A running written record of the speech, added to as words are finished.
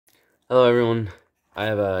Hello everyone, I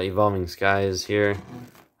have a Evolving Skies here,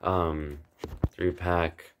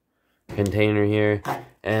 3-pack container here,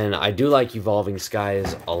 and I do like Evolving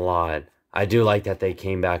Skies a lot. I do like that they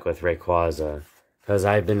came back with Rayquaza, because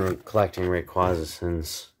I've been collecting Rayquaza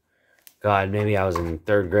since, God, maybe I was in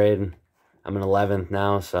 3rd grade. I'm in 11th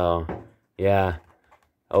now, so yeah,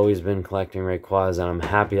 always been collecting Rayquaza, and I'm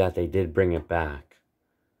happy that they did bring it back.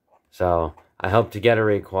 So, I hope to get a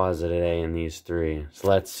Rayquaza today in these 3, so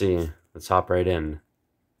let's see. Let's hop right in.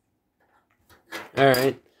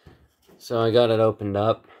 Alright, so I got it opened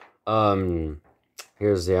up.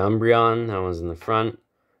 Here's the Umbreon, that was in the front.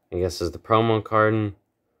 I guess is the promo card.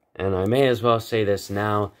 And I may as well say this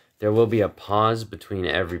now, there will be a pause between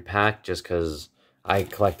every pack just because I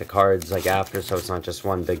collect the cards like after, so it's not just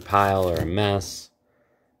one big pile or a mess.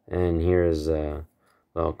 And here's a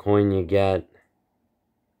little coin you get.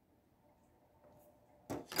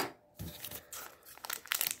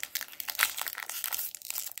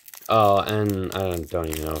 Oh, and I don't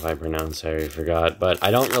even know if I pronounced it, I already forgot, but I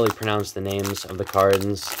don't really pronounce the names of the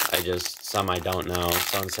cards. Some I don't know.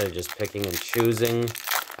 So instead of just picking and choosing,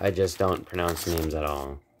 I just don't pronounce names at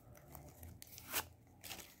all.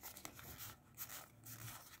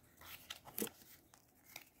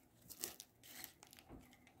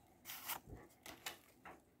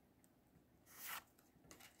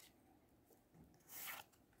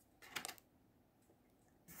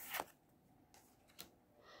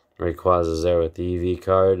 Rayquaza's there with the EV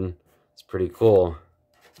card. It's pretty cool.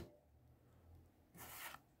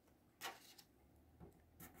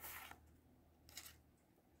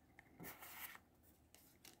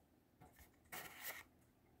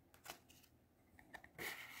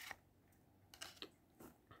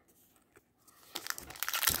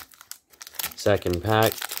 Second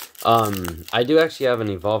pack. I do actually have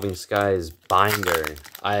an Evolving Skies binder.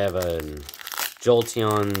 I have a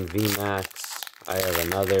Jolteon VMAX. I have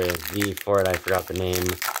another V for it, I forgot the name.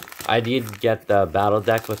 I did get the battle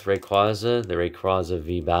deck with Rayquaza, the Rayquaza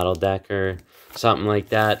V battle deck or something like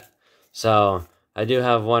that. So, I do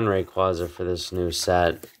have one Rayquaza for this new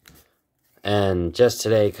set. And just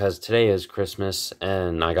today, because today is Christmas,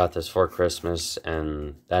 and I got this for Christmas,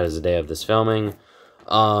 and that is the day of this filming.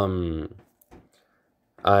 I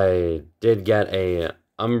did get a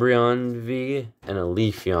Umbreon V and a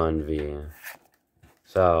Leafeon V.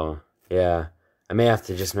 So, yeah. I may have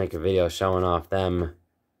to just make a video showing off them.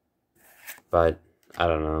 But, I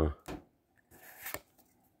don't know.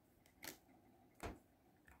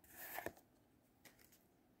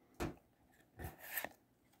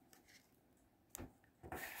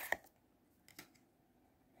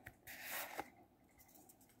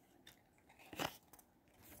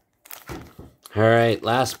 Alright,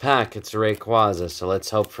 last pack. It's a Rayquaza. So let's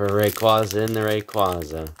hope for a Rayquaza in the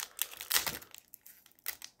Rayquaza.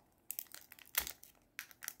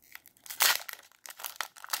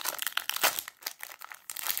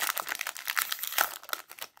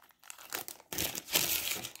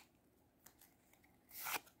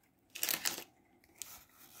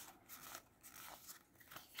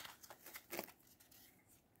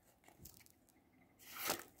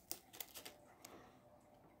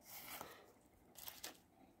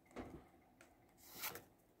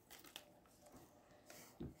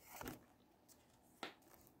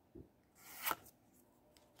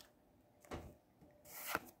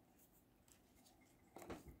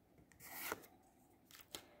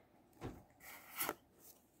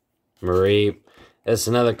 Mareep. That's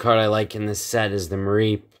another card I like in this set is the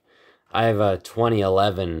Mareep. I have a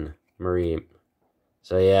 2011 Mareep.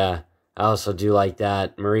 So yeah, I also do like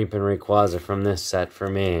that. Mareep and Rayquaza from this set for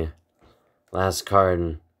me. Last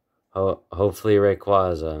card. Hopefully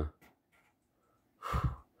Rayquaza.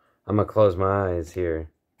 I'm gonna close my eyes here.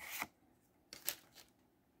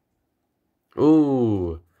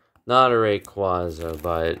 Ooh, not a Rayquaza,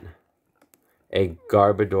 but a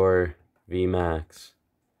Garbodor VMAX.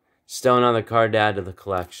 Still another card to add to the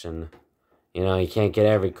collection. You know, you can't get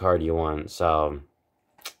every card you want, so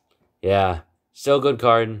yeah, still a good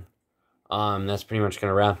card. That's pretty much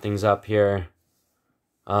gonna wrap things up here.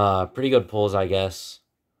 Pretty good pulls, I guess.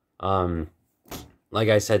 Like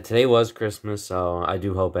I said, today was Christmas, so I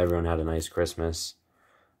do hope everyone had a nice Christmas.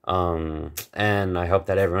 And I hope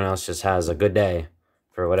that everyone else just has a good day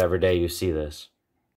for whatever day you see this.